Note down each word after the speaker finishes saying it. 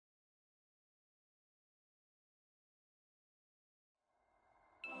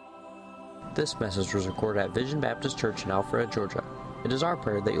This message was recorded at Vision Baptist Church in Alpharetta, Georgia. It is our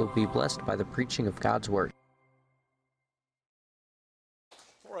prayer that you will be blessed by the preaching of God's Word.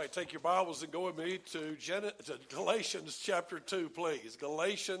 All right, take your Bibles and go with me to Galatians chapter 2, please.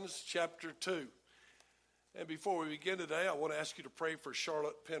 Galatians chapter 2. And before we begin today, I want to ask you to pray for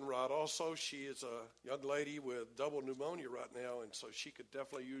Charlotte Penrod also. She is a young lady with double pneumonia right now, and so she could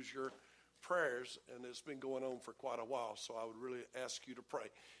definitely use your prayers, and it's been going on for quite a while, so I would really ask you to pray.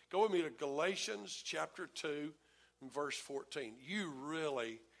 Go with me to Galatians chapter 2 and verse 14. You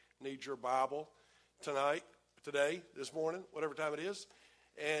really need your Bible tonight, today, this morning, whatever time it is,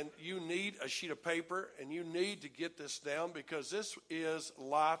 and you need a sheet of paper, and you need to get this down because this is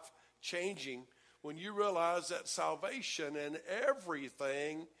life-changing when you realize that salvation and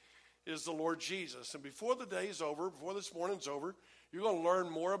everything is the Lord Jesus. And before the day is over, before this morning's over, you're going to learn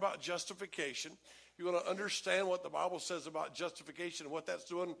more about justification. You're going to understand what the Bible says about justification and what that's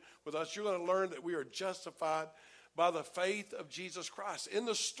doing with us. You're going to learn that we are justified by the faith of Jesus Christ. In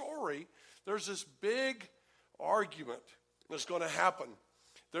the story, there's this big argument that's going to happen.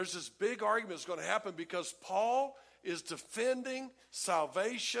 There's this big argument that's going to happen because Paul is defending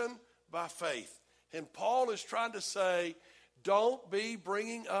salvation by faith. And Paul is trying to say, don't be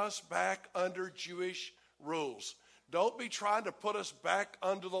bringing us back under Jewish rules. Don't be trying to put us back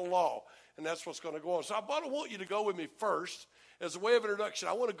under the law. And that's what's going to go on. So I want you to go with me first. As a way of introduction,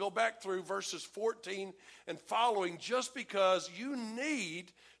 I want to go back through verses 14 and following just because you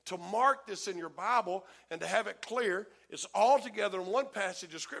need to mark this in your Bible and to have it clear. It's all together in one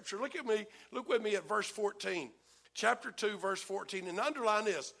passage of Scripture. Look with me at verse 14. Chapter 2, verse 14. And underline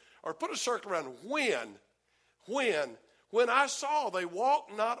this, or put a circle around when I saw they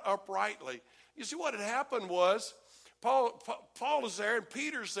walked not uprightly. You see what had happened was, Paul is there and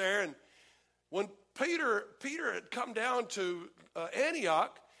Peter's there, and when Peter had come down to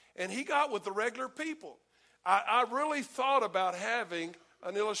Antioch and he got with the regular people, I really thought about having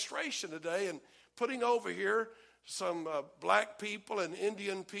an illustration today and putting over here some black people and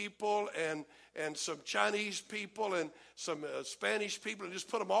Indian people and some Chinese people and some Spanish people, and just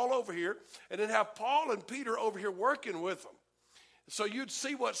put them all over here, and then have Paul and Peter over here working with them. So you'd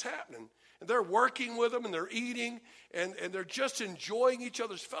see what's happening. And they're working with them, and they're eating, and they're just enjoying each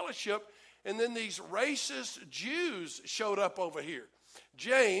other's fellowship. And then these racist Jews showed up over here.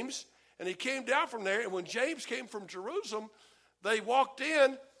 James, and he came down from there, and when James came from Jerusalem, they walked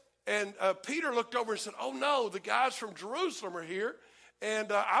in, and Peter looked over and said, oh no, the guys from Jerusalem are here,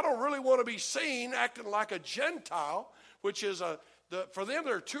 and I don't really want to be seen acting like a Gentile, which is for them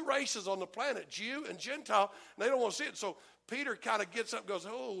there are two races on the planet, Jew and Gentile, and they don't want to see it. So Peter kind of gets up and goes,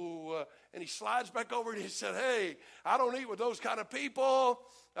 and he slides back over and he said, hey, I don't eat with those kind of people.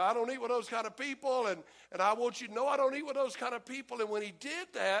 I don't eat with those kind of people. And I want you to know I don't eat with those kind of people. And when he did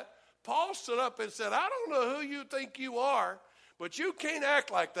that, Paul stood up and said, I don't know who you think you are, but you can't act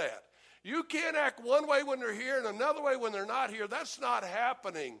like that. You can't act one way when they're here and another way when they're not here. That's not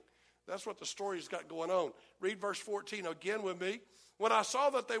happening. That's what the story's got going on. Read verse 14 again with me. When I saw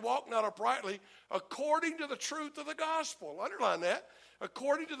that they walked not uprightly, according to the truth of the gospel. Underline that.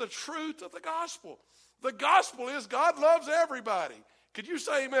 According to the truth of the gospel. The gospel is God loves everybody. Could you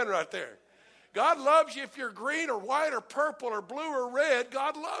say amen right there? God loves you if you're green or white or purple or blue or red.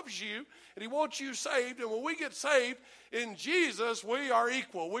 God loves you, and he wants you saved. And when we get saved in Jesus, we are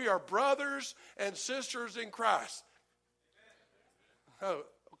equal. We are brothers and sisters in Christ. Oh,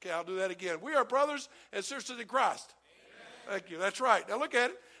 okay, I'll do that again. We are brothers and sisters in Christ. Thank you. That's right. Now look at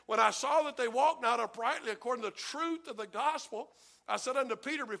it. When I saw that they walked not uprightly according to the truth of the gospel, I said unto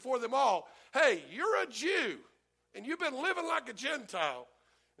Peter before them all, hey, you're a Jew, and you've been living like a Gentile,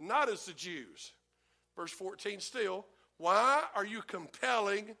 and not as the Jews. Verse 14 still, why are you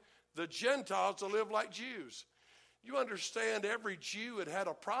compelling the Gentiles to live like Jews? You understand every Jew had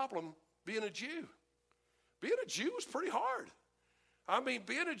a problem being a Jew. Being a Jew was pretty hard. I mean,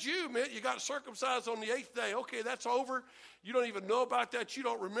 being a Jew meant you got circumcised on the 8th day. Okay, that's over. You don't even know about that. You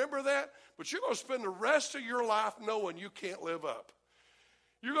don't remember that. But you're going to spend the rest of your life knowing you can't live up.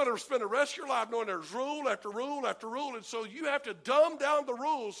 You're going to spend the rest of your life knowing there's rule after rule after rule. And so you have to dumb down the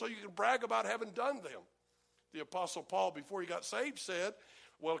rules so you can brag about having done them. The Apostle Paul, before he got saved, said,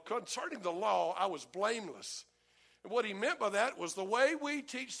 well, concerning the law, I was blameless. And what he meant by that was the way we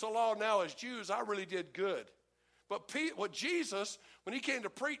teach the law now as Jews, I really did good. But what Jesus, when he came to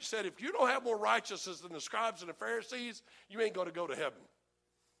preach, said, if you don't have more righteousness than the scribes and the Pharisees, you ain't going to go to heaven.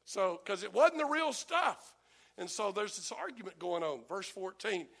 So, because it wasn't the real stuff. And so there's this argument going on. Verse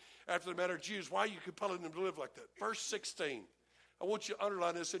 14, after the matter of Jews, why are you compelling them to live like that? Verse 16, I want you to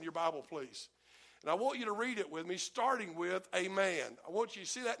underline this in your Bible, please. And I want you to read it with me, starting with a man. I want you to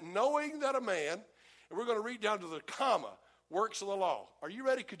see that, knowing that a man, and we're going to read down to the comma, works of the law. Are you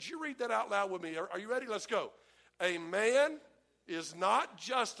ready? Could you read that out loud with me? Are you ready? Let's go. A man is not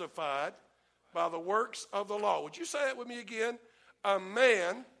justified by the works of the law. Would you say that with me again? A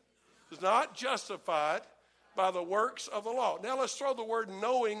man is not justified by the works of the law. Now let's throw the word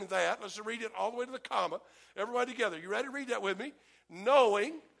knowing that. Let's read it all the way to the comma. Everybody together. You ready to read that with me?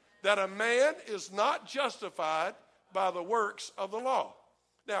 Knowing that a man is not justified by the works of the law.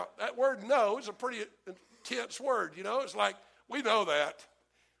 Now, that word know is a pretty intense word, you know. It's like, we know that.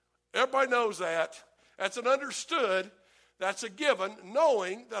 Everybody knows that. That's an understood. That's a given,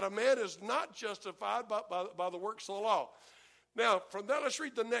 knowing that a man is not justified by the works of the law. Now, from that, let's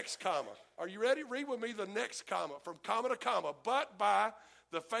read the next comma. Are you ready? Read with me the next comma, from comma to comma. But by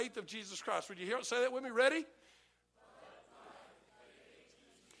the faith of Jesus Christ. Would you hear it? Say that with me. Ready?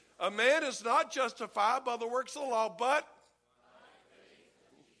 A man is not justified by the works of the law, but...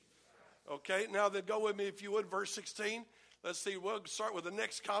 Okay, now then go with me, if you would, verse 16. Let's see, we'll start with the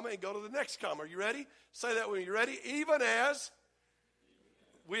next comma and go to the next comma. Are you ready? Say that with me. You ready? Even as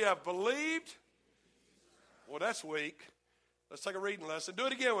we have believed. Well, that's weak. Let's take a reading lesson. Do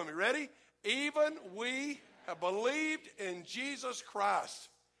it again with me. Ready? Even we have believed in Jesus Christ.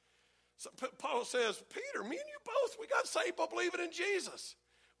 So Paul says, Peter, me and you both, we got saved by believing in Jesus.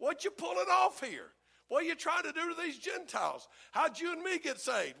 What you pulling off here? What are you trying to do to these Gentiles? How'd you and me get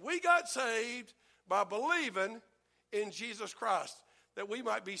saved? We got saved by believing in Jesus Christ, that we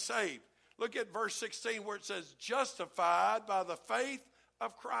might be saved. Look at verse 16 where it says, justified by the faith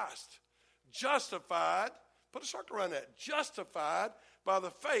of Christ. Justified, put a circle around that. Justified by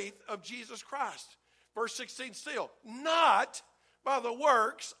the faith of Jesus Christ. Verse 16 still, not by the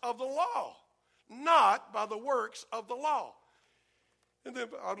works of the law. Not by the works of the law. And then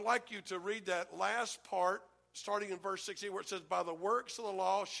I'd like you to read that last part, starting in verse 16, where it says, by the works of the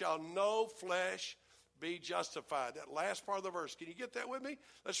law shall no flesh be justified. That last part of the verse. Can you get that with me?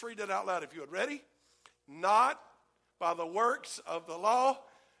 Let's read that out loud if you would. Ready? Not by the works of the law,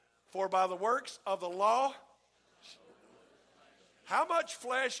 for by the works of the law. How much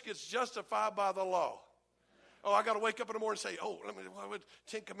flesh gets justified by the law? Oh, I got to wake up in the morning and say,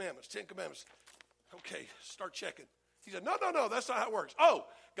 10 Commandments, 10 Commandments. Okay, start checking. He said, no, that's not how it works. Oh,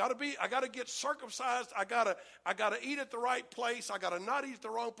 I got to get circumcised. I got to eat at the right place. I got to not eat at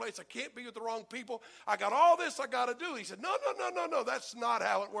the wrong place. I can't be with the wrong people. I got all this I got to do. He said, no, that's not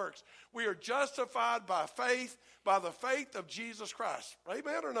how it works. We are justified by faith, by the faith of Jesus Christ.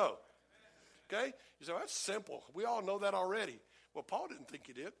 Amen or no? Okay? You say, well, that's simple. We all know that already. Well, Paul didn't think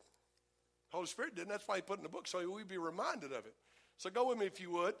he did. Holy Spirit didn't. That's why he put it in the book, so we'd be reminded of it. So go with me if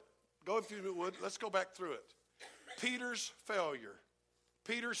you would. Let's go back through it. Peter's failure.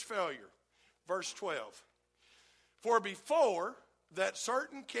 Verse 12. For before that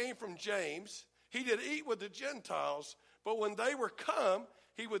certain came from James, he did eat with the Gentiles, but when they were come,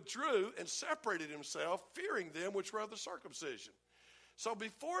 he withdrew and separated himself, fearing them which were of the circumcision. So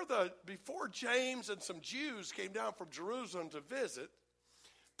before James and some Jews came down from Jerusalem to visit,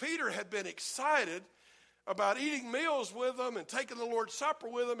 Peter had been excited about eating meals with them and taking the Lord's Supper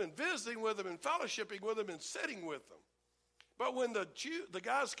with them and visiting with them and fellowshipping with them and sitting with them. But when the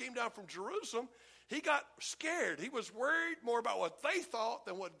guys came down from Jerusalem, he got scared. He was worried more about what they thought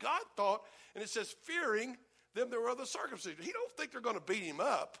than what God thought. And it says, fearing them that were of the circumcision. He don't think they're going to beat him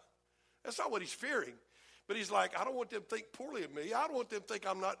up. That's not what he's fearing. But he's like, I don't want them to think poorly of me. I don't want them to think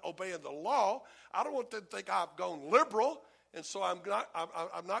I'm not obeying the law. I don't want them to think I've gone liberal. And so I'm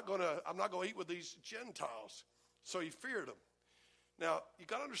not going to eat with these Gentiles. So he feared them. Now, you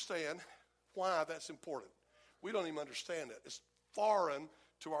got to understand why that's important. We don't even understand that. It's foreign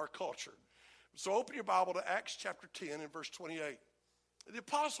to our culture. So open your Bible to Acts chapter 10 and verse 28. The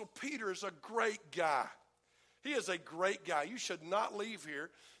Apostle Peter is a great guy. He is a great guy. You should not leave here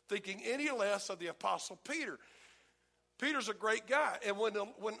thinking any less of the Apostle Peter. Peter's a great guy. And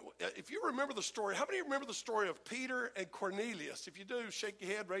if you remember the story, how many remember the story of Peter and Cornelius? If you do, shake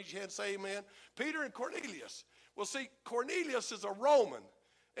your head, raise your hand, say amen. Peter and Cornelius. Well, see, Cornelius is a Roman,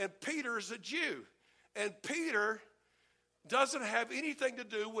 and Peter is a Jew. And Peter doesn't have anything to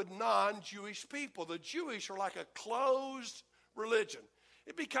do with non-Jewish people. The Jewish are like a closed religion.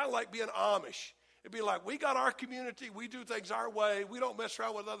 It'd be kind of like being Amish. It'd be like, we got our community, we do things our way, we don't mess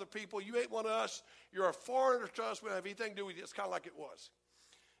around with other people, you ain't one of us, you're a foreigner to us, we don't have anything to do with you. It's kind of like it was.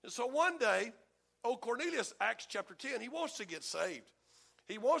 And so one day, Cornelius, Acts chapter 10, he wants to get saved.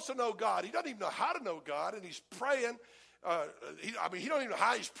 He wants to know God. He doesn't even know how to know God, and he's praying. He don't even know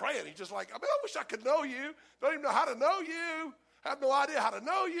how he's praying. He's just like, I wish I could know you. Don't even know how to know you. I have no idea how to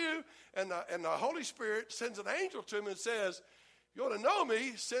know you. And the Holy Spirit sends an angel to him and says, you want to know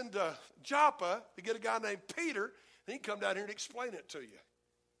me, send to Joppa to get a guy named Peter, and he can come down here and explain it to you.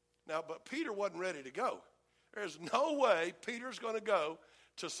 Now, but Peter wasn't ready to go. There's no way Peter's going to go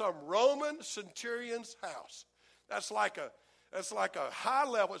to some Roman centurion's house. That's like a high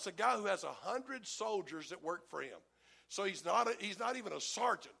level. It's a guy who has 100 soldiers that work for him. So he's not even a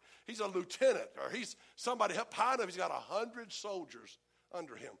sergeant. He's a lieutenant, or he's somebody up high enough. He's got 100 soldiers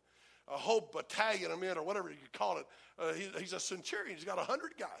under him, a whole battalion of men, or whatever you call it. He's a centurion. He's got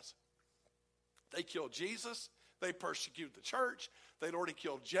 100 guys. They killed Jesus. They persecuted the church. They'd already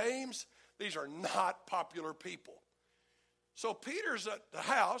killed James. These are not popular people. So Peter's at the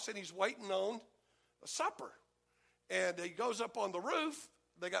house, and he's waiting on a supper. And he goes up on the roof.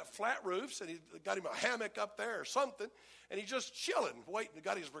 They got flat roofs, and he got him a hammock up there or something. And he's just chilling, waiting. He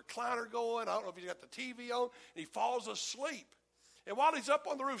got his recliner going. I don't know if he's got the TV on. And he falls asleep. And while he's up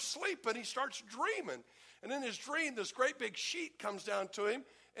on the roof sleeping, he starts dreaming. And in his dream, this great big sheet comes down to him.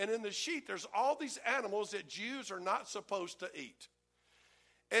 And in the sheet, there's all these animals that Jews are not supposed to eat.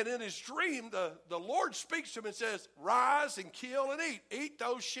 And in his dream, the Lord speaks to him and says, rise and kill and eat. Eat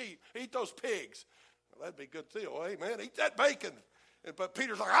those sheep. Eat those pigs. Well, that'd be a good deal. Amen. Eat that bacon. But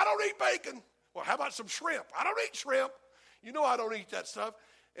Peter's like, I don't eat bacon. Well, how about some shrimp? I don't eat shrimp. You know I don't eat that stuff.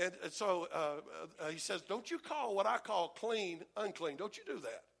 And so he says, don't you call what I call clean unclean. Don't you do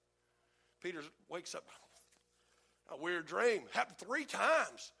that. Peter wakes up. A weird dream. Happened 3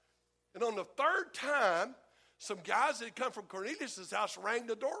 times. And on the 3rd time, some guys that had come from Cornelius' house rang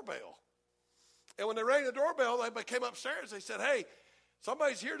the doorbell. And when they rang the doorbell, they came upstairs. They said, hey,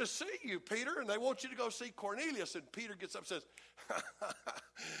 somebody's here to see you, Peter, and they want you to go see Cornelius. And Peter gets up and says,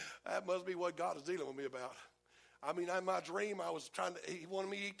 that must be what God is dealing with me about. I mean, in my dream, he wanted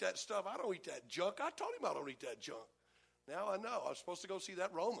me to eat that stuff. I don't eat that junk. I told him I don't eat that junk. Now I know. I was supposed to go see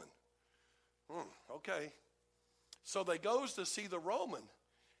that Roman. Okay. So they goes to see the Roman,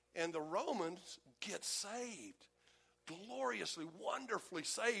 and the Romans get saved. Gloriously, wonderfully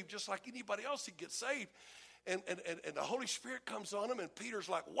saved, just like anybody else would get saved. And the Holy Spirit comes on him, and Peter's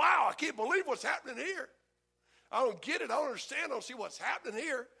like, wow, I can't believe what's happening here. I don't get it. I don't understand. I don't see what's happening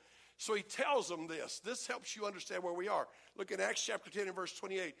here. So he tells them this. This helps you understand where we are. Look in Acts chapter 10 and verse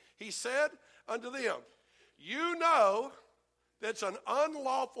 28. He said unto them, you know that's an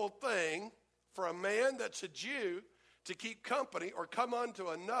unlawful thing for a man that's a Jew to keep company or come unto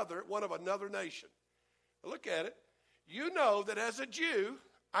one of another nation. Now look at it. You know that as a Jew,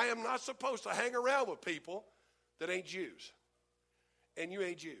 I am not supposed to hang around with people that ain't Jews. And you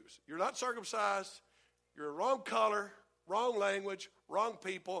ain't Jews. You're not circumcised. You're a wrong color, wrong language, wrong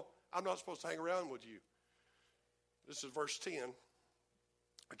people. I'm not supposed to hang around with you. This is verse 10,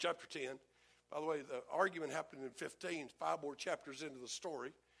 or chapter 10. By the way, the argument happened in 15, 5 more chapters into the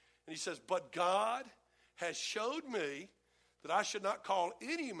story. And he says, but God has showed me that I should not call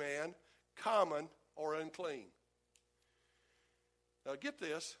any man common or unclean. Now get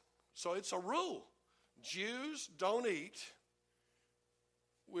this. So it's a rule. Jews don't eat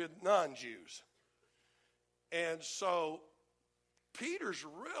with non-Jews. And so Peter's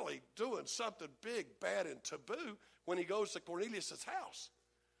really doing something big, bad, and taboo when he goes to Cornelius' house.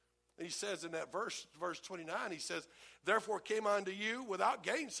 And he says in that verse 29, he says, therefore came I unto you without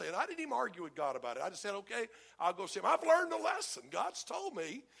gainsaying. I didn't even argue with God about it. I just said, okay, I'll go see him. I've learned a lesson. God's told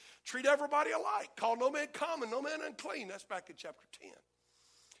me, treat everybody alike. Call no man common, no man unclean. That's back in chapter 10.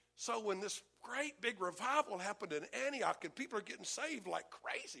 So when this great big revival happened in Antioch and people are getting saved like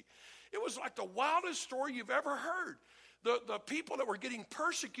crazy, it was like the wildest story you've ever heard. The people that were getting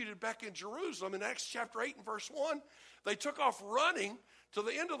persecuted back in Jerusalem in Acts chapter 8 and verse 1, they took off running to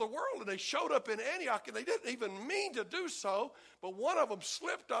the end of the world, and they showed up in Antioch, and they didn't even mean to do so, but one of them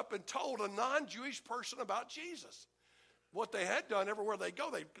slipped up and told a non-Jewish person about Jesus. What they had done everywhere they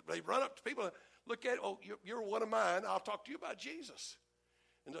go, they run up to people and look at, oh, you're one of mine, I'll talk to you about Jesus.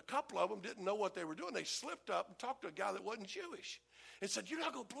 And a couple of them didn't know what they were doing. They slipped up and talked to a guy that wasn't Jewish and said, you're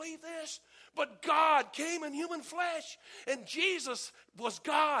not going to believe this, but God came in human flesh, and Jesus was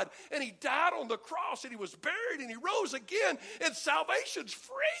God, and he died on the cross, and he was buried, and he rose again, and salvation's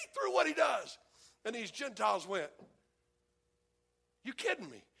free through what he does. And these Gentiles went, you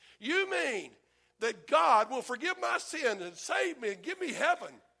kidding me? You mean that God will forgive my sin and save me and give me heaven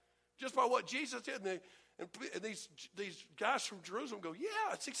just by what Jesus did? And these guys from Jerusalem go,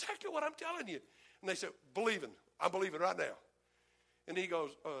 yeah, it's exactly what I'm telling you. And they said, I'm believing right now. And he goes,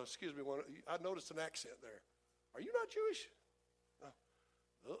 excuse me, I noticed an accent there. Are you not Jewish?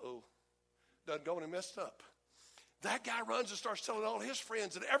 Uh-oh. Done going and messed up. That guy runs and starts telling all his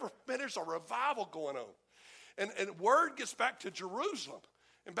friends, and there's a revival going on. And word gets back to Jerusalem.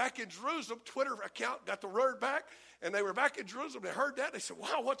 And back in Jerusalem, Twitter account got the word back, and they were back in Jerusalem. They heard that. They said,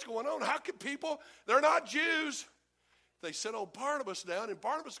 wow, what's going on? How can people, they're not Jews. They sent old Barnabas down, and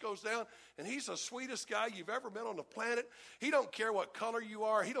Barnabas goes down, and he's the sweetest guy you've ever met on the planet. He don't care what color you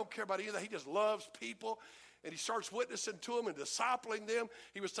are. He don't care about anything. He just loves people. And he starts witnessing to them and discipling them.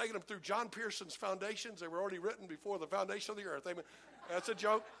 He was taking them through John Pearson's foundations. They were already written before the foundation of the earth. Amen. That's a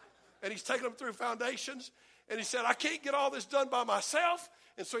joke. And he's taking them through foundations. And he said, I can't get all this done by myself.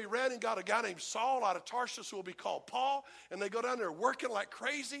 And so he ran and got a guy named Saul out of Tarsus who will be called Paul. And they go down there working like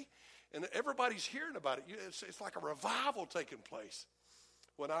crazy. And everybody's hearing about it. It's like a revival taking place.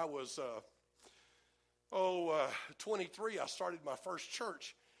 When I was 23, I started my first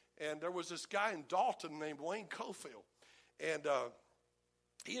church. And there was this guy in Dalton named Wayne Cofield. And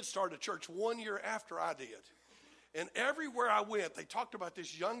he had started a church 1 year after I did. And everywhere I went, they talked about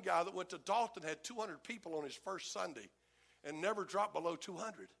this young guy that went to Dalton, had 200 people on his first Sunday, and never dropped below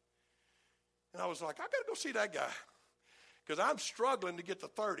 200. And I was like, I got to go see that guy, because I'm struggling to get to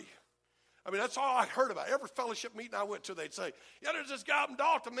 30. I mean, that's all I heard about. Every fellowship meeting I went to, they'd say, yeah, there's this guy up in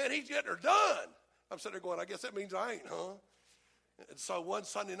Dalton, man, he's getting her done. I'm sitting there going, I guess that means I ain't, huh? And so one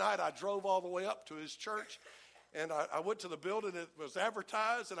Sunday night, I drove all the way up to his church, and I went to the building. It was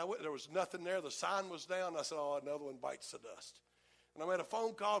advertised, and there was nothing there. The sign was down. I said, oh, another one bites the dust. And I made a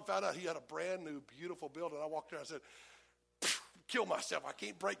phone call and found out he had a brand new, beautiful building. I walked there, I said, kill myself. I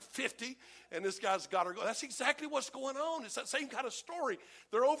can't break 50, and this guy's got her go. That's exactly what's going on. It's that same kind of story.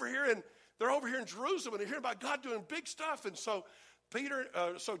 They're over here in Jerusalem, and they're hearing about God doing big stuff. And so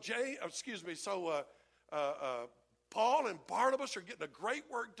Paul and Barnabas are getting a great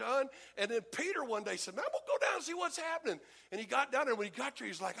work done. And then Peter one day said, man, we'll go down and see what's happening. And he got down there, and when he got there,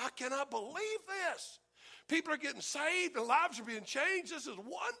 he's like, I cannot believe this. People are getting saved, and lives are being changed. This is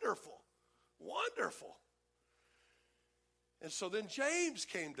wonderful, wonderful. And so then James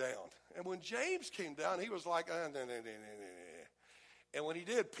came down. And when James came down, he was like, nah. And when he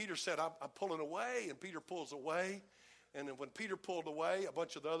did, Peter said, I'm pulling away, and Peter pulls away. And then when Peter pulled away, a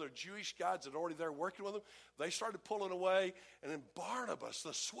bunch of the other Jewish guys that are already there working with him, they started pulling away. And then Barnabas,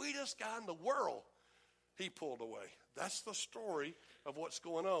 the sweetest guy in the world, he pulled away. That's the story of what's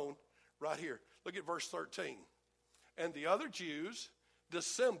going on right here. Look at verse 13. And the other Jews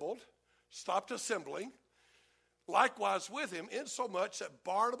dissembled, stopped assembling, likewise with him, insomuch that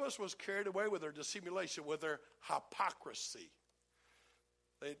Barnabas was carried away with their dissimulation, with their hypocrisy.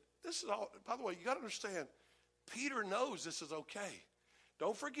 This is all, by the way, you got to understand, Peter knows this is okay.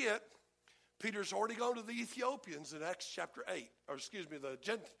 Don't forget, Peter's already gone to the Ethiopians in Acts chapter 8. Or excuse me,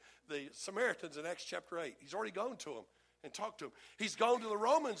 the Samaritans in Acts chapter 8. He's already gone to them and talked to them. He's gone to the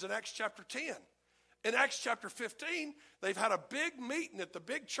Romans in Acts chapter 10. In Acts chapter 15, they've had a big meeting at the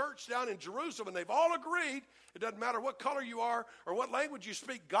big church down in Jerusalem, and they've all agreed, it doesn't matter what color you are or what language you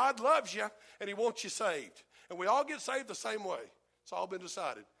speak, God loves you, and he wants you saved. And we all get saved the same way. It's all been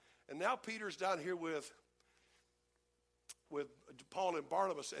decided. And now Peter's down here with Paul and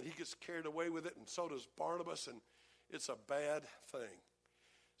Barnabas, and he gets carried away with it, and so does Barnabas, and it's a bad thing.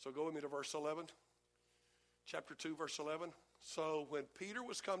 So go with me to verse 11. Chapter 2, verse 11. So when Peter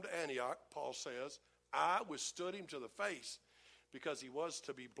was come to Antioch, Paul says, I withstood him to the face because he was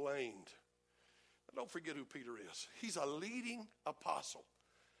to be blamed. Now, don't forget who Peter is. He's a leading apostle.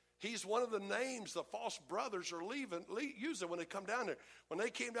 He's one of the names the false brothers are using when they come down there. When they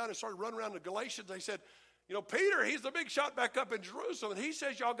came down and started running around the Galatians, they said, you know, Peter, he's the big shot back up in Jerusalem, and he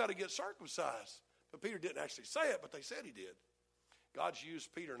says y'all got to get circumcised. But Peter didn't actually say it, but they said he did. God's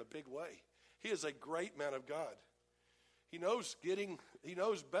used Peter in a big way. He is a great man of God. He knows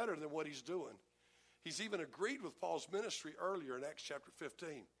better than what he's doing. He's even agreed with Paul's ministry earlier in Acts chapter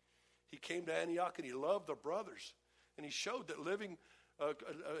 15. He came to Antioch and he loved the brothers. And he showed that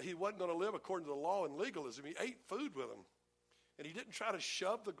he wasn't going to live according to the law and legalism. He ate food with them. And he didn't try to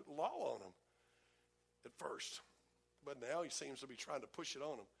shove the law on them at first. But now he seems to be trying to push it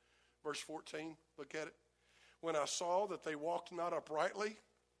on them. Verse 14, look at it. When I saw that they walked not uprightly,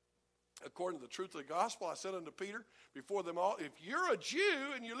 according to the truth of the gospel, I said unto Peter before them all, if you're a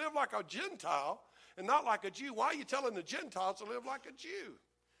Jew and you live like a Gentile and not like a Jew, why are you telling the Gentiles to live like a Jew?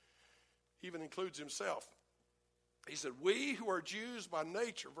 He even includes himself. He said, we who are Jews by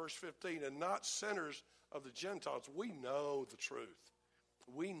nature, verse 15, and not sinners of the Gentiles, we know the truth.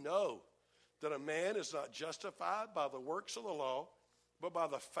 We know that a man is not justified by the works of the law, but by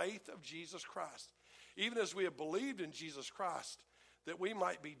the faith of Jesus Christ. Even as we have believed in Jesus Christ, that we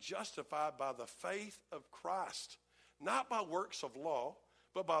might be justified by the faith of Christ, not by works of law,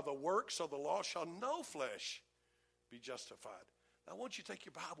 but by the works of the law shall no flesh be justified. Now, I want you to take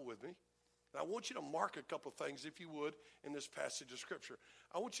your Bible with me And I want you to mark a couple things, if you would, in this passage of Scripture.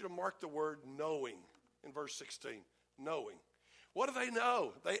 I want you to mark the word knowing in verse 16. Knowing. What do they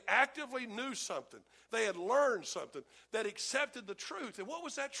know? They actively knew something. They had learned something. That accepted the truth. And what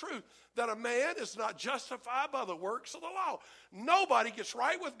was that truth? That a man is not justified by the works of the law. Nobody gets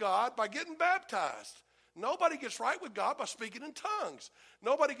right with God by getting baptized. Nobody gets right with God by speaking in tongues.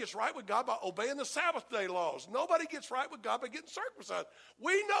 Nobody gets right with God by obeying the Sabbath day laws. Nobody gets right with God by getting circumcised.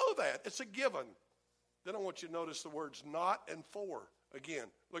 We know that. It's a given. Then I want you to notice the words not and for again.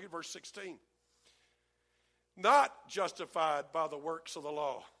 Look at verse 16. Not justified by the works of the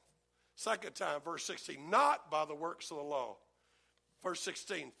law. Second time, verse 16. Not by the works of the law. Verse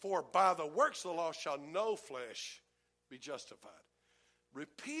 16. For by the works of the law shall no flesh be justified.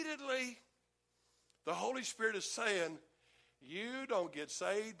 Repeatedly, the Holy Spirit is saying, you don't get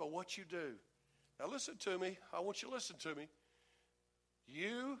saved by what you do. Now listen to me. I want you to listen to me.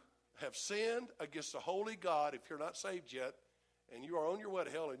 You have sinned against the holy God if you're not saved yet, and you are on your way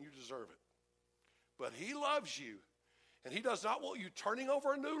to hell and you deserve it. But he loves you, and he does not want you turning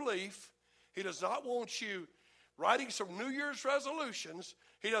over a new leaf. He does not want you writing some New Year's resolutions.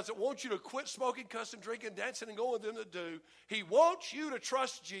 He doesn't want you to quit smoking, cussing, drinking, dancing, and going with them that do. He wants you to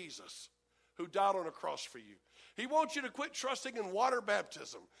trust Jesus, who died on a cross for you. He wants you to quit trusting in water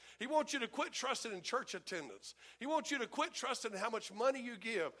baptism. He wants you to quit trusting in church attendance. He wants you to quit trusting in how much money you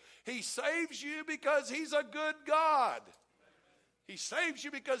give. He saves you because he's a good God. He saves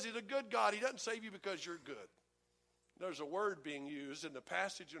you because he's a good God. He doesn't save you because you're good. There's a word being used in the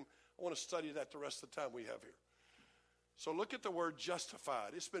passage, and I want to study that the rest of the time we have here. So look at the word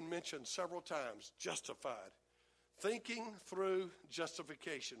justified. It's been mentioned several times, justified. Thinking through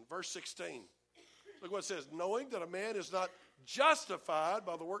justification. Verse 16. Look what it says. Knowing that a man is not justified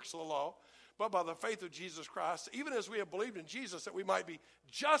by the works of the law, but by the faith of Jesus Christ, even as we have believed in Jesus, that we might be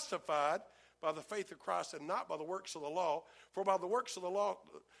justified by the faith of Christ and not by the works of the law. For by the works of the law,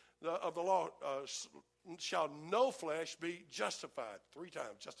 shall no flesh be justified. 3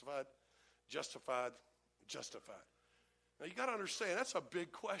 times. Justified, justified, justified. Now you got to understand, that's a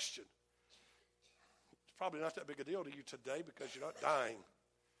big question. It's probably not that big a deal to you today because you're not dying.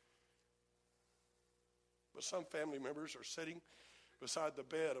 But some family members are sitting beside the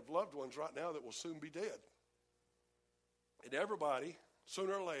bed of loved ones right now that will soon be dead. And everybody,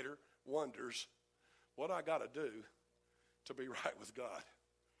 sooner or later, wonders what I got to do to be right with God.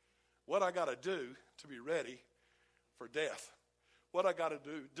 What I got to do to be ready for death. What I got to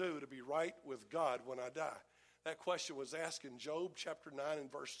do to be right with God when I die. That question was asked in Job chapter 9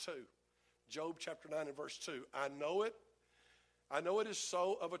 and verse 2. Job chapter 9 and verse 2. I know it is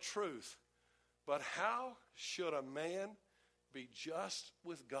so of a truth. But how should a man be just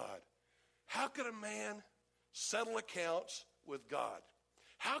with God? How could a man settle accounts with God?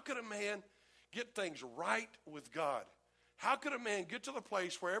 How could a man get things right with God? How could a man get to the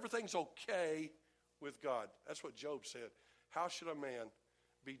place where everything's okay with God? That's what Job said. How should a man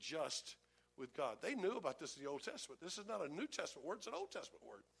be just with God? They knew about this in the Old Testament. This is not a New Testament word. It's an Old Testament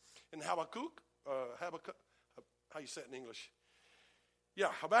word. In Habakkuk, how you say it in English? Yeah,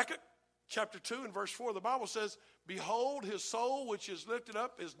 Habakkuk chapter 2 and verse 4, the Bible says, behold, his soul which is lifted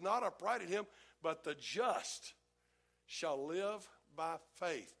up is not upright in him, but the just shall live by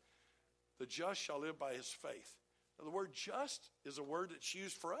faith. The just shall live by his faith. Now, the word just is a word that's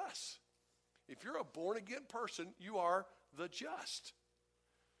used for us. If you're a born-again person, you are the just.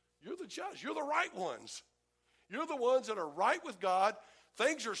 You're the just. You're the right ones. You're the ones that are right with God.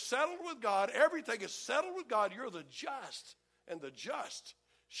 Things are settled with God. Everything is settled with God. You're the just. And the just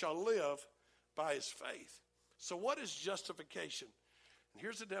shall live by his faith. So what is justification? And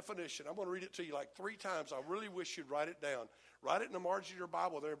here's the definition. I'm going to read it to you like 3 times. I really wish you'd write it down. Write it in the margin of your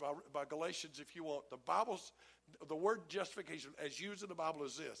Bible there by Galatians if you want. The word justification as used in the Bible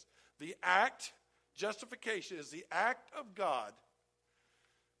is this. Justification is the act of God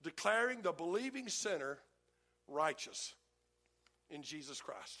declaring the believing sinner righteous in Jesus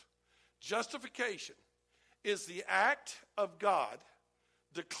Christ. Justification is the act of God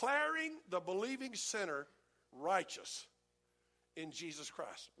declaring the believing sinner righteous in Jesus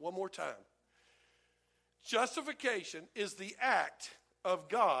Christ. One more time. Justification is the act of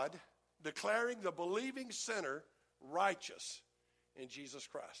God declaring the believing sinner righteous in Jesus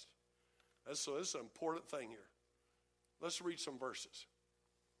Christ. So this is an important thing here. Let's read some verses.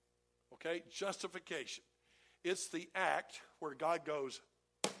 Okay, justification. It's the act where God goes,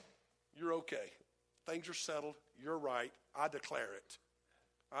 you're okay. Things are settled. You're right. I declare it.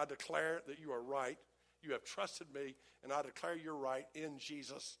 I declare that you are right. You have trusted me, and I declare you're right in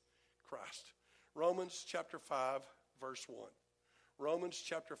Jesus Christ. Romans chapter 5, verse 1. Romans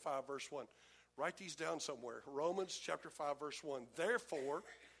chapter 5, verse 1. Write these down somewhere. Romans chapter 5, verse 1. Therefore,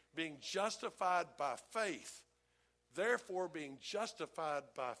 being justified by faith. Therefore, being justified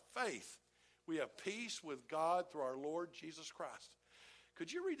by faith, we have peace with God through our Lord Jesus Christ.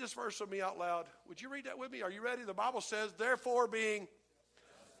 Could you read this verse with me out loud? Would you read that with me? Are you ready? The Bible says, therefore, being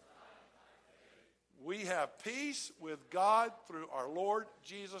we have peace with God through our Lord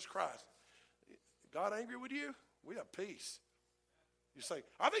Jesus Christ. God angry with you? We have peace. You say,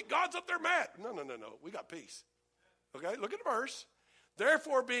 I think God's up there mad. No. We got peace. Okay, look at the verse.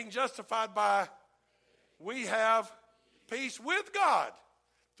 Therefore, being justified by, we have peace with God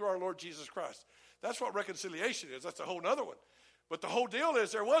through our Lord Jesus Christ. That's what reconciliation is. That's a whole other one. But the whole deal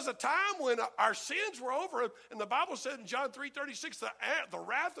is there was a time when our sins were over, and the Bible said in John 3:36, the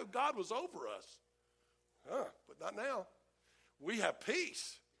wrath of God was over us. But not now. We have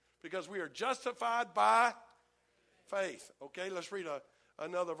peace because we are justified by faith. Okay, let's read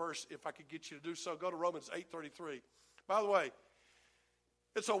another verse if I could get you to do so. Go to Romans 8:33. By the way,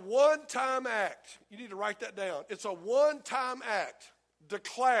 it's a one-time act. You need to write that down. It's a one-time act.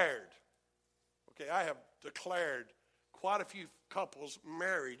 Declared. Okay, I have declared quite a few couples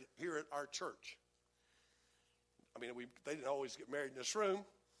married here at our church. I mean, they didn't always get married in this room,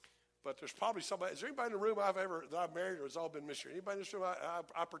 but there's probably somebody. Is there anybody in the room that I've married, or has all been missionary? Anybody in this room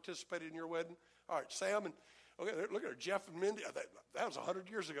I participated in your wedding? All right, Sam and okay, look at her, Jeff and Mindy. That was 100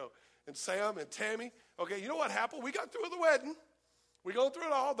 years ago. And Sam and Tammy. Okay, you know what happened? We got through with the wedding. We go through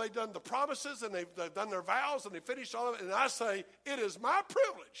it all. They've done the promises, and they've done their vows, and they finished all of it. And I say, it is my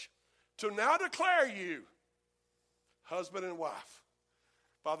privilege to now declare you husband and wife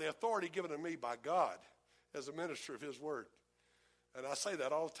by the authority given to me by God as a minister of his word. And I say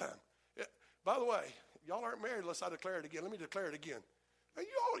that all the time. By the way, y'all aren't married unless I declare it again. Let me declare it again. And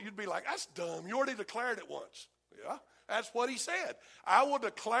you'd be like, that's dumb. You already declared it once. Yeah, that's what he said. I will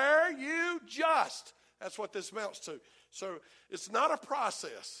declare you just. That's what this amounts to. So it's not a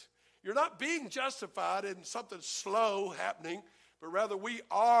process. You're not being justified in something slow happening, but rather we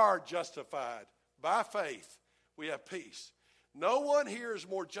are justified by faith. We have peace. No one here is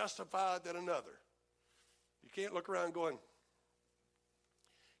more justified than another. You can't look around going,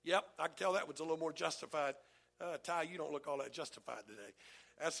 yep, I can tell that one's a little more justified. Ty, you don't look all that justified today.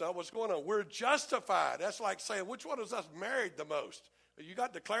 That's not what's going on. We're justified. That's like saying, which one of us married the most? You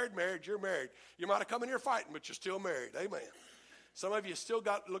got declared marriage, you're married. You might have come in here fighting, but you're still married. Amen. Some of you still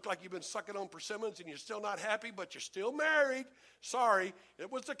look like you've been sucking on persimmons and you're still not happy, but you're still married. Sorry,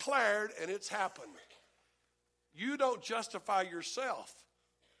 it was declared and it's happened. You don't justify yourself,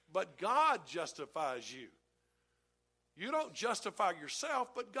 but God justifies you. You don't justify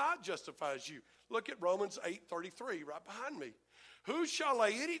yourself, but God justifies you. Look at Romans 8:33 right behind me. Who shall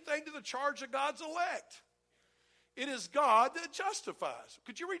lay anything to the charge of God's elect? It is God that justifies.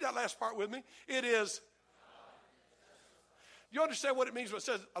 Could you read that last part with me? It is. You understand what it means when it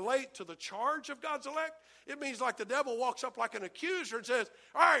says lay to the charge of God's elect? It means like the devil walks up like an accuser and says,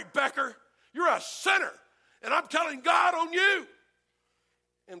 all right, Becker, you're a sinner, and I'm telling God on you.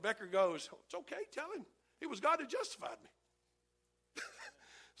 And Becker goes, it's okay, tell him. It was God that justified me.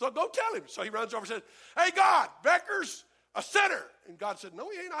 So go tell him. So he runs over and says, hey, God, Becker's a sinner. And God said, no,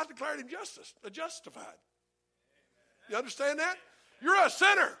 he ain't. I declared him justified. You understand that? You're a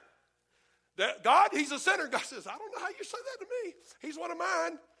sinner. God, he's a sinner. God says, I don't know how you say that to me. He's one of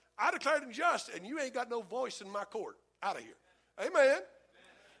mine. I declared him just, and you ain't got no voice in my court. Out of here. Amen.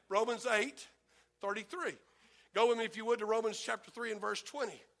 Romans 8:33. Go with me, if you would, to Romans chapter 3 and verse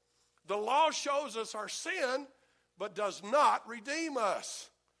 20. The law shows us our sin, but does not redeem us.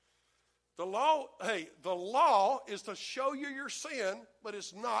 The law is to show you your sin, but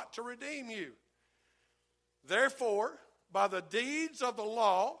it's not to redeem you. Therefore, by the deeds of the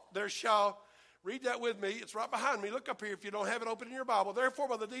law, there shall, read that with me, it's right behind me. Look up here if you don't have it open in your Bible. Therefore,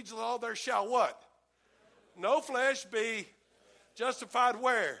 by the deeds of the law, there shall what? No flesh be justified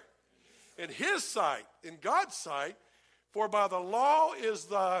where? In his sight, in God's sight, for by the law is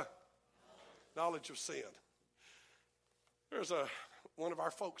the knowledge of sin. There's one of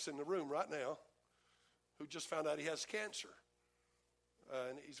our folks in the room right now who just found out he has cancer.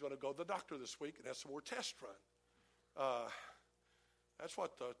 And he's going to go to the doctor this week and have some more tests run. That's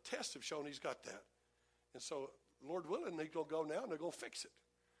what the tests have shown, he's got that. And so, Lord willing, they're going to go now and they're going to fix it.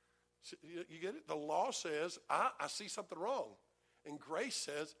 So, you get it? The law says, I see something wrong. And grace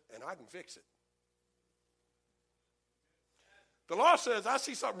says, and I can fix it. The law says, I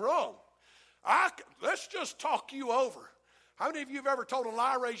see something wrong. Let's just talk you over. How many of you have ever told a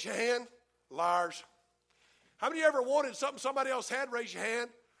lie? Raise your hand. Liars. How many of you ever wanted something somebody else had? Raise your hand.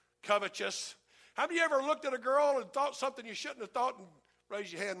 Covetous. How many of you ever looked at a girl and thought something you shouldn't have thought? And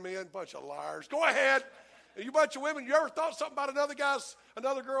raise your hand, men, bunch of liars. Go ahead. And you bunch of women, you ever thought something about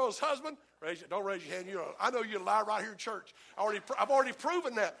another girl's husband? Don't raise your hand. I know you lie right here in church. I've already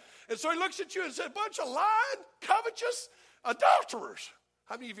proven that. And so he looks at you and said, bunch of lying, covetous adulterers.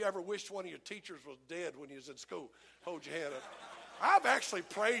 How many of you ever wished one of your teachers was dead when you was in school? Hold your hand up. I've actually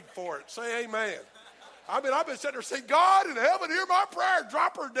prayed for it. Say amen. I've been sitting there saying, God in heaven, hear my prayer.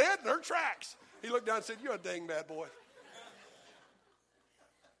 Drop her dead in her tracks. He looked down and said, you're a dang bad boy.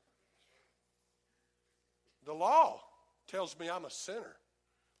 The law tells me I'm a sinner,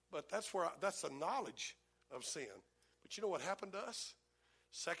 but that's the knowledge of sin. But you know what happened to us?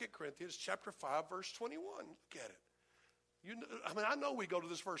 2 Corinthians chapter 5, verse 21. Look at it. I know we go to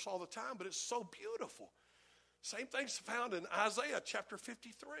this verse all the time, but it's so beautiful. Same thing's found in Isaiah chapter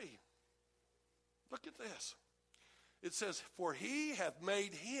 53. Look at this. It says, for he hath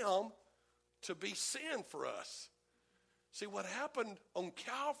made him to be sin for us. See, what happened on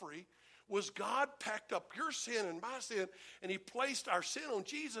Calvary was God packed up your sin and my sin, and he placed our sin on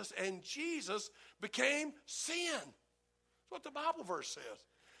Jesus, and Jesus became sin. That's what the Bible verse says.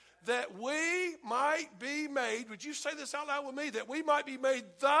 That we might be made, would you say this out loud with me? That we might be made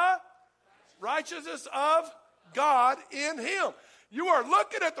the righteousness of God in him. You are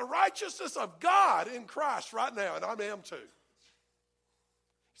looking at the righteousness of God in Christ right now, and I am too. You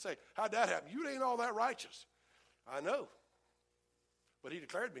say, how'd that happen? You ain't all that righteous. I know, but he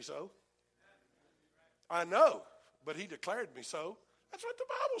declared me so. I know, but he declared me so. That's what the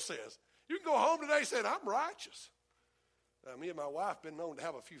Bible says. You can go home today saying, I'm righteous. Now, me and my wife been known to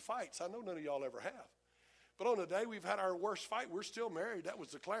have a few fights. I know none of y'all ever have. But on the day we've had our worst fight, we're still married. That was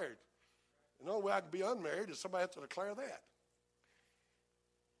declared. And the only way I can be unmarried is somebody has to declare that.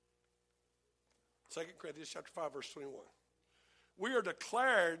 2 Corinthians chapter 5, verse 21. We are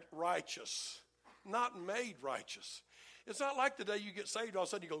declared righteous, not made righteous. It's not like the day you get saved, all of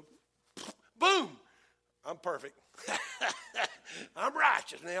a sudden you go, boom, I'm perfect. I'm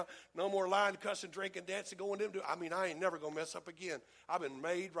righteous now. No more lying, cussing, drinking, dancing, going into. I ain't never going to mess up again. I've been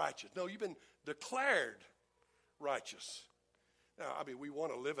made righteous. No, you've been declared righteous. Now, we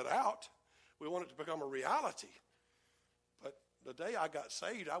want to live it out. We want it to become a reality. But the day I got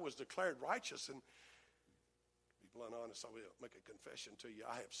saved, I was declared righteous. And to be blunt honest, I will make a confession to you.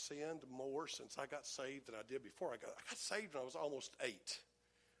 I have sinned more since I got saved than I did before I got saved when I was almost 8.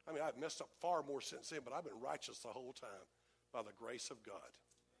 I've messed up far more since then, but I've been righteous the whole time by the grace of God.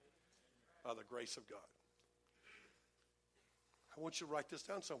 By the grace of God. I want you to write this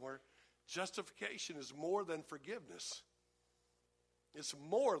down somewhere. Justification is more than forgiveness. It's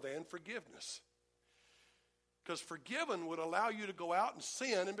more than forgiveness. Because forgiven would allow you to go out and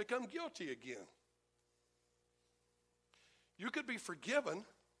sin and become guilty again. You could be forgiven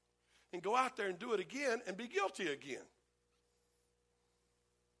and go out there and do it again and be guilty again.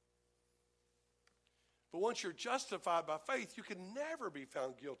 But once you're justified by faith, you can never be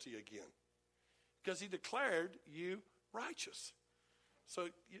found guilty again because he declared you righteous. So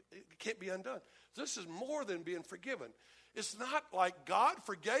it can't be undone. This is more than being forgiven. It's not like God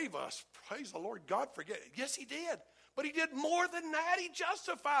forgave us. Praise the Lord, God forgave. Yes, he did. But he did more than that. He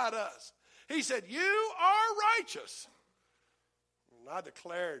justified us. He said, you are righteous. And I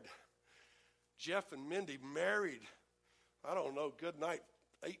declared Jeff and Mindy married, I don't know, good night,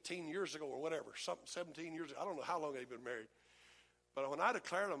 18 years ago or whatever, 17 years ago. I don't know how long they've been married. But when I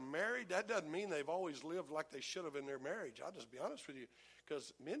declare them married, that doesn't mean they've always lived like they should have in their marriage. I'll just be honest with you,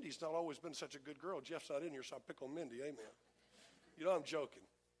 because Mindy's not always been such a good girl. Jeff's not in here, so I pick on Mindy. Amen. You know I'm joking.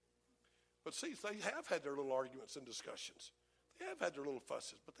 But see, they have had their little arguments and discussions. They have had their little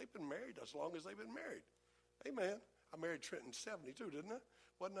fusses, but they've been married as long as they've been married. Amen. I married Trent in 72, didn't I?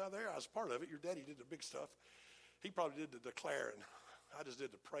 Wasn't I there? I was part of it. Your daddy did the big stuff. He probably did the declaring. I just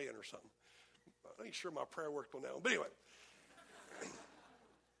did the praying or something. I ain't sure my prayer worked on that one. But anyway.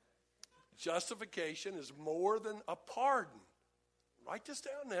 Justification is more than a pardon. Write this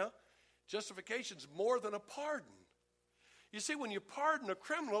down now. Justification is more than a pardon. You see, when you pardon a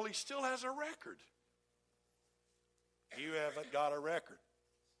criminal, he still has a record. You haven't got a record.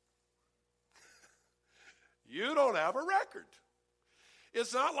 You don't have a record.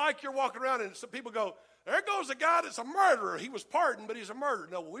 It's not like you're walking around and some people go, there goes a guy that's a murderer. He was pardoned, but he's a murderer.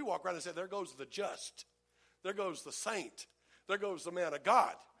 No, when we walk around and say, there goes the just. There goes the saint. There goes the man of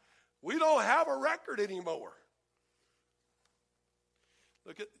God. We don't have a record anymore.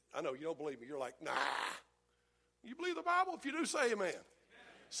 Look at, I know you don't believe me. You're like, nah. You believe the Bible? If you do, say amen.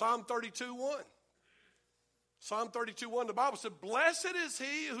 Psalm 32:1. Psalm 32:1, the Bible said, blessed is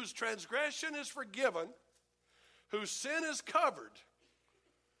he whose transgression is forgiven, whose sin is covered.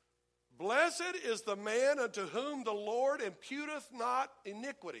 Blessed is the man unto whom the Lord imputeth not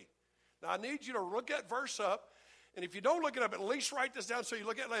iniquity. Now, I need you to look that verse up. And if you don't look it up, at least write this down so you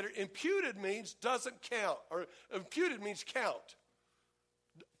look at it later. Imputed means doesn't count. Or imputed means count.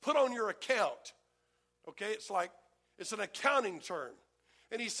 Put on your account. Okay, it's an accounting term.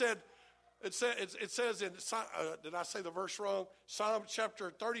 And he said, it says in, did I say the verse wrong? Psalm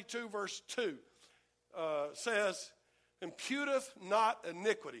chapter 32, verse 2 says, imputeth not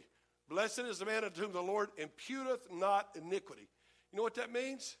iniquity. Blessed is the man unto whom the Lord imputeth not iniquity. You know what that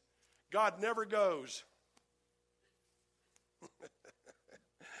means? God never goes.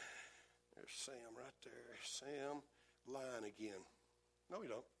 There's Sam right there. Sam lying again. No, he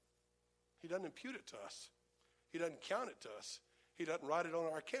don't. He doesn't impute it to us. He doesn't count it to us. He doesn't write it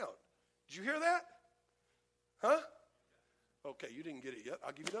on our account. Did you hear that? Huh? Okay, you didn't get it yet.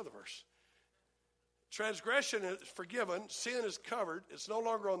 I'll give you another verse. Transgression is forgiven. Sin is covered. It's no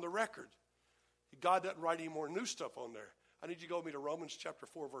longer on the record. God doesn't write any more new stuff on there. I need you to go with me to Romans chapter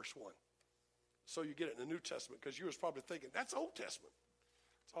 4, verse 1. So you get it in the New Testament, because you was probably thinking, that's Old Testament.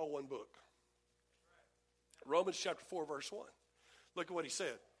 It's all one book. Romans chapter 4, verse 1. Look at what he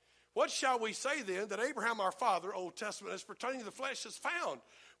said. What shall we say then that Abraham our father, Old Testament, as pertaining to the flesh is found?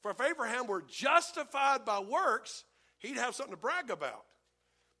 For if Abraham were justified by works, he'd have something to brag about,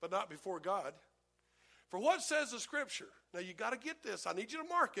 but not before God. For what says the Scripture? Now you got to get this. I need you to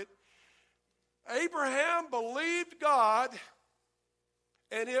mark it. Abraham believed God,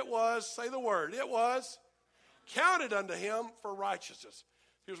 and it was, say the word, it was counted unto him for righteousness.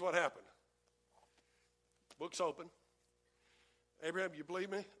 Here's what happened. Book's open. Abraham, you believe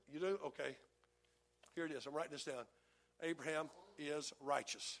me? You do? Okay. Here it is. I'm writing this down. Abraham is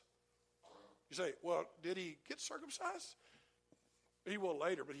righteous. You say, well, did he get circumcised? He will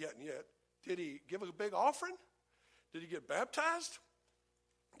later, but he hadn't yet. Did he give a big offering? Did he get baptized?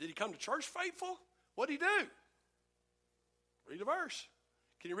 Did he come to church faithful? What did he do? Read the verse.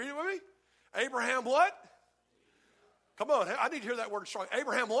 Can you read it with me? Abraham what? Come on, I need to hear that word strong.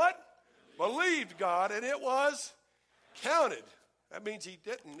 Abraham what? Believed God, and it was counted. That means he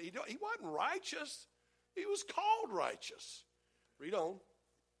wasn't righteous. He was called righteous. Read on,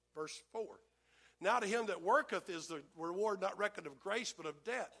 verse 4. Now to him that worketh is the reward not reckoned of grace, but of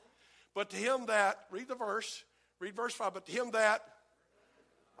debt. But to him that, read the verse, read verse 5, but to him that,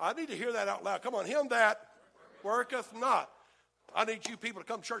 I need to hear that out loud. Come on, him that worketh not. I need you people to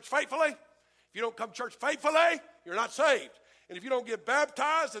come to church faithfully. If you don't come to church faithfully, you're not saved. And if you don't get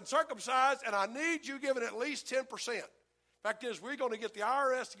baptized and circumcised, and I need you giving at least 10%. Fact is, we're going to get the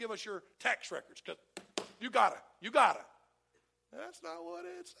IRS to give us your tax records, because you gotta. That's not what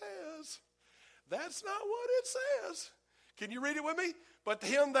it says. That's not what it says. Can you read it with me? But to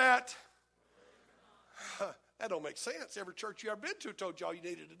him that, that don't make sense. Every church you ever been to told you all you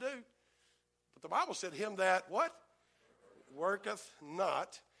needed to do. But the Bible said him that, what? Worketh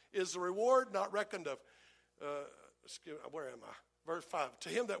not is the reward not reckoned of, where am I? Verse 5. To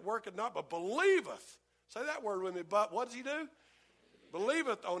him that worketh not, but believeth. Say that word with me. But what does he do?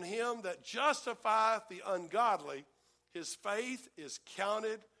 Believeth on him that justifieth the ungodly. His faith is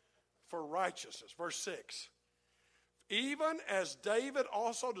counted for righteousness. Verse 6. Even as David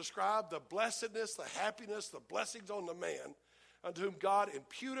also described the blessedness, the happiness, the blessings on the man, unto whom God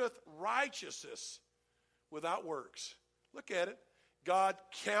imputeth righteousness without works. Look at it. God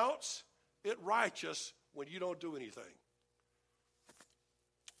counts it righteous when you don't do anything.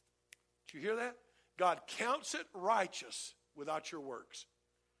 Did you hear that? God counts it righteous without your works.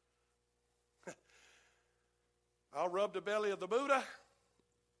 I'll rub the belly of the Buddha.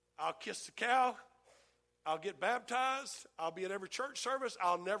 I'll kiss the cow. I'll get baptized. I'll be at every church service.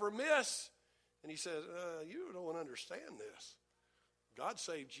 I'll never miss. And he says, you don't understand this. God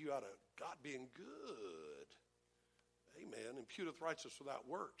saved you out of God being good. Amen. Imputeth righteousness without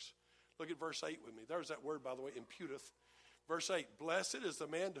works. Look at verse 8 with me. There's that word, by the way, imputeth. Verse 8, blessed is the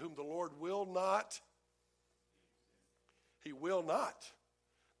man to whom the Lord will not. He will not.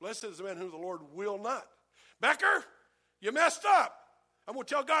 Blessed is the man whom the Lord will not. Becker, you messed up. I'm going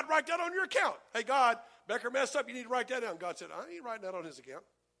to tell God, write that on your account. Hey, God, Becker messed up. You need to write that down. God said, I ain't writing that on his account.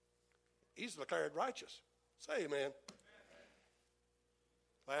 He's declared righteous. Say amen.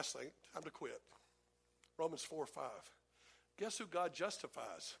 Last thing, time to quit. Romans 4:5. Guess who God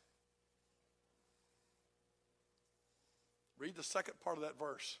justifies? Read the second part of that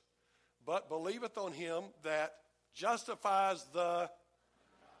verse. But believeth on him that justifies the...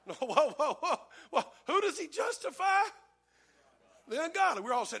 Whoa. Who does he justify? The ungodly.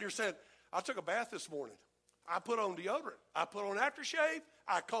 We're all sitting here saying, I took a bath this morning. I put on deodorant. I put on aftershave.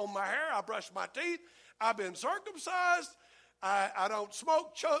 I combed my hair. I brushed my teeth. I've been circumcised. I don't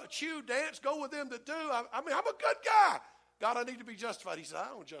smoke, chew, dance, go with them that do. I mean, I'm a good guy. God, I need to be justified. He said, I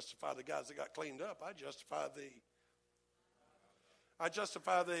don't justify the guys that got cleaned up. I justify thee. I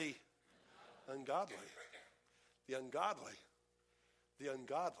justify the ungodly. The ungodly. The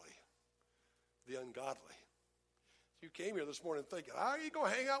ungodly. The ungodly. You came here this morning thinking, how are you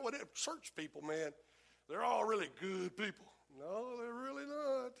going to hang out with them church people, man? They're all really good people. No, they're really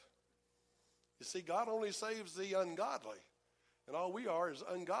not. You see, God only saves the ungodly. And all we are is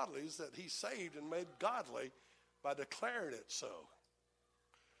ungodlies that he saved and made godly by declaring it so.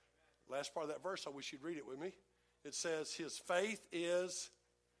 Last part of that verse, I wish you'd read it with me. It says, his faith is,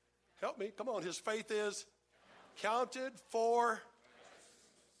 help me, come on, his faith is counted for.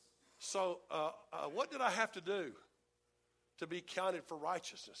 So what did I have to do to be counted for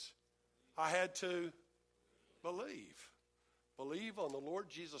righteousness? I had to believe. Believe on the Lord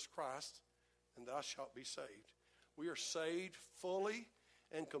Jesus Christ, and thou shalt be saved. We are saved fully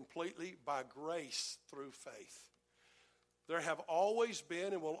and completely by grace through faith. There have always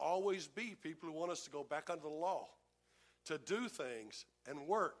been and will always be people who want us to go back under the law, to do things and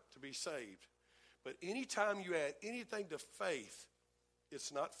work to be saved. But anytime you add anything to faith,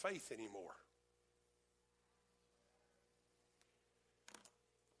 it's not faith anymore.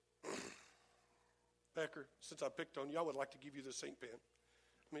 Becker, since I picked on you, I would like to give you this ink pen.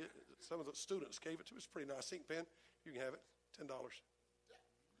 I mean, some of the students gave it to me. It's a pretty nice ink pen. You can have it, $10.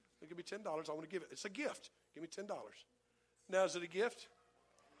 They give me $10. I want to give it. It's a gift. Give me $10. Now, is it a gift?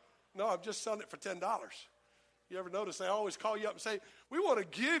 No, I'm just selling it for $10. You ever notice they always call you up and say, we want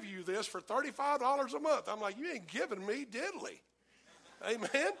to give you this for $35 a month. I'm like, you ain't giving me diddly.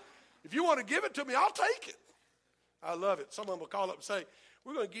 Amen? If you want to give it to me, I'll take it. I love it. Someone will call up and say,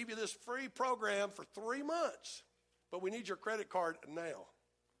 we're going to give you this free program for 3 months, but we need your credit card now.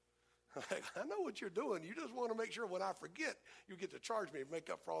 I know what you're doing. You just want to make sure when I forget, you get to charge me and make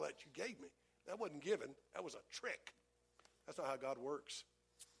up for all that you gave me. That wasn't given. That was a trick. That's not how God works.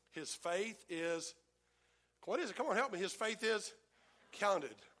 His faith is, what is it? Come on, help me. His faith is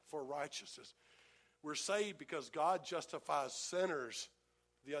counted for righteousness. We're saved because God justifies sinners,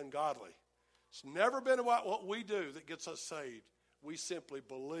 the ungodly. It's never been about what we do that gets us saved. We simply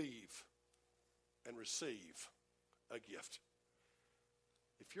believe and receive a gift.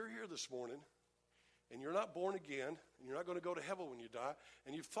 If you're here this morning and you're not born again and you're not going to go to heaven when you die,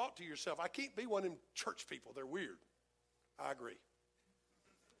 and you've thought to yourself, I can't be one of them church people. They're weird. I agree.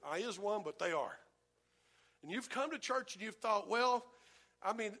 I is one, but they are. And you've come to church and you've thought, well,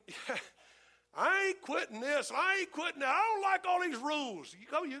 I mean, I ain't quitting this. I ain't quitting that. I don't like all these rules. You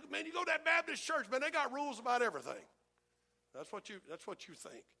go to that Baptist church, man, they got rules about everything. That's what you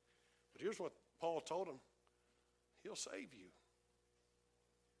think. But here's what Paul told him. He'll save you.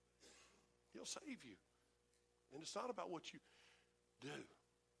 He'll save you. And it's not about what you do.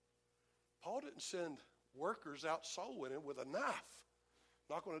 Paul didn't send workers out soul winning with a knife.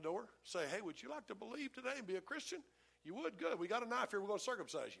 Knock on the door, say, hey, would you like to believe today and be a Christian? You would? Good. We got a knife here. We're going to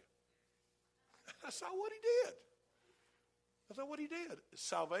circumcise you. That's not what he did. That's not what he did.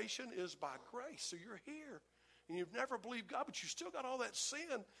 Salvation is by grace. So you're here. And you've never believed God, but you still got all that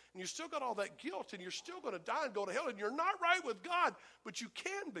sin, and you still got all that guilt, and you're still going to die and go to hell, and you're not right with God, but you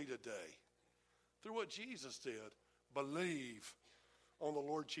can be today through what Jesus did. Believe on the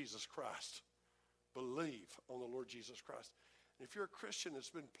Lord Jesus Christ. Believe on the Lord Jesus Christ. And if you're a Christian that's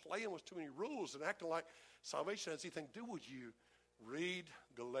been playing with too many rules and acting like salvation has anything to do with you, read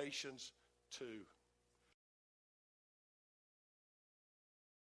Galatians 2.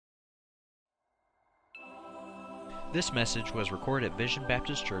 This message was recorded at Vision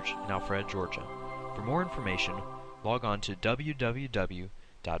Baptist Church in Alpharetta, Georgia. For more information, log on to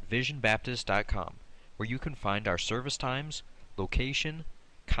www.visionbaptist.com, where you can find our service times, location,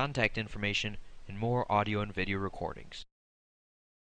 contact information, and more audio and video recordings.